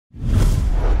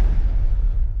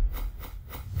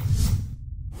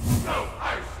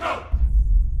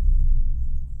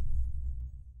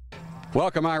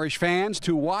Welcome, Irish fans,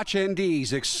 to Watch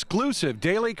ND's exclusive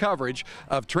daily coverage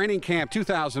of Training Camp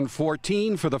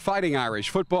 2014 for the Fighting Irish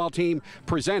football team,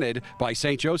 presented by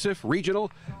St. Joseph Regional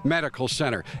Medical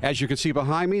Center. As you can see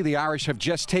behind me, the Irish have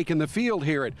just taken the field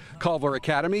here at Culver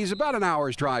Academies, about an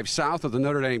hour's drive south of the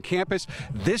Notre Dame campus.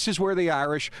 This is where the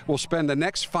Irish will spend the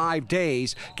next 5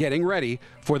 days getting ready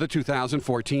for the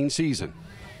 2014 season.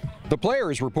 The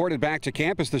players reported back to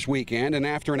campus this weekend, and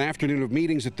after an afternoon of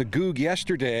meetings at the Goog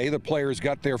yesterday, the players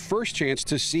got their first chance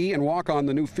to see and walk on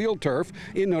the new field turf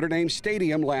in Notre Dame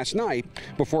Stadium last night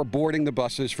before boarding the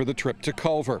buses for the trip to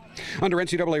Culver. Under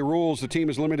NCAA rules, the team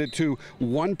is limited to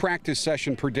 1 practice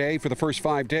session per day for the first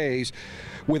 5 days,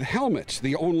 with helmets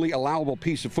the only allowable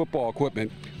piece of football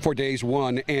equipment for days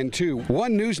 1 and 2.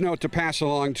 One news note to pass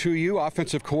along to you: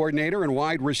 offensive coordinator and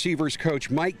wide receivers coach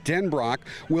Mike Denbrock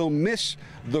will miss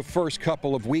the first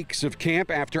couple of weeks of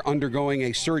camp after undergoing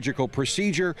a surgical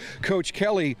procedure. Coach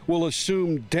Kelly will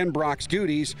assume Denbrock's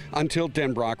duties until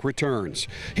Denbrock returns.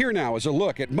 Here now is a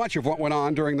look at much of what went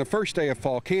on during the first day of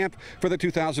fall camp for the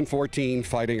 2014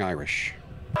 Fighting Irish.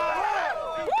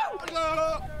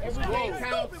 Every day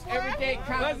counts. Every day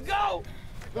counts. Let's go.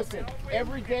 Listen,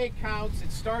 every day counts.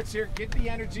 It starts here. Get the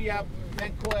energy up,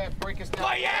 then go ahead, break us down.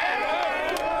 Oh,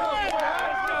 yeah!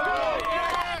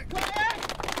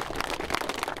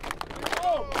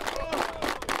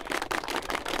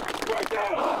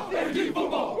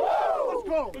 Football. Let's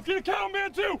go. Let's get a count,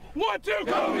 man, 2. 1, 2,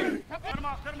 go. Cut him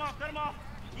off, cut him off, cut him off.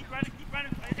 Keep running,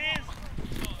 hands.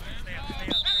 Stay up, stay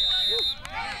up,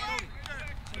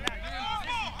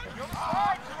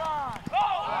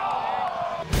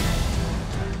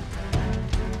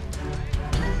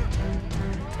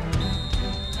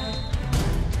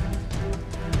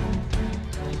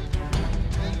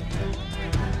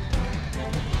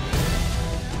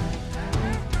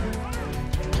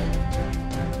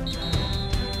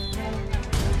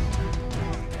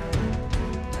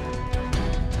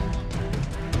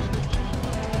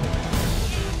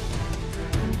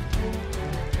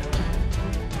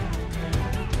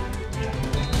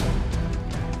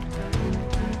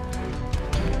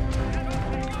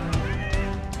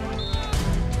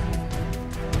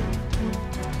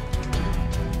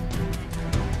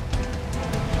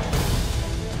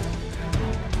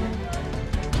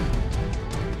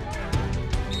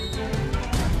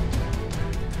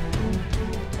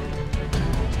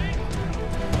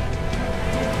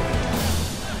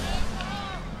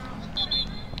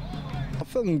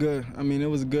 Feeling good. I mean, it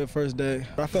was a good first day.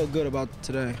 I felt good about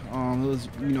today. It was,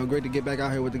 great to get back out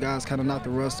here with the guys, kind of knock the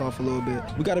rust off a little bit.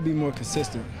 We got to be more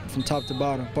consistent from top to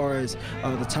bottom, as far as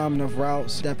the timing of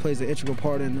routes. That plays an integral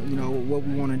part in, what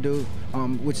we want to do,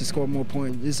 which is score more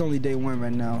points. It's only day 1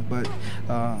 right now, but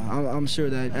I'm sure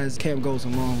that as camp goes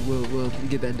along, we'll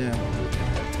get that down.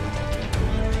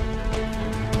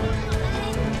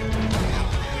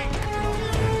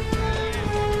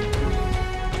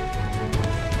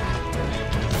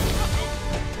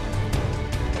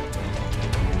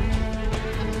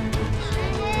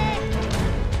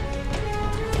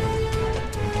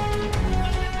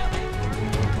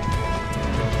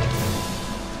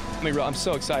 I'm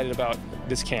so excited about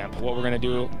this camp, what we're going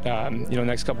to do,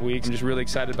 next couple weeks. I'm just really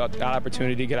excited about that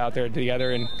opportunity to get out there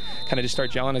together and kind of just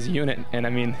start gelling as a unit. And I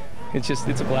mean, it's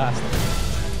a blast.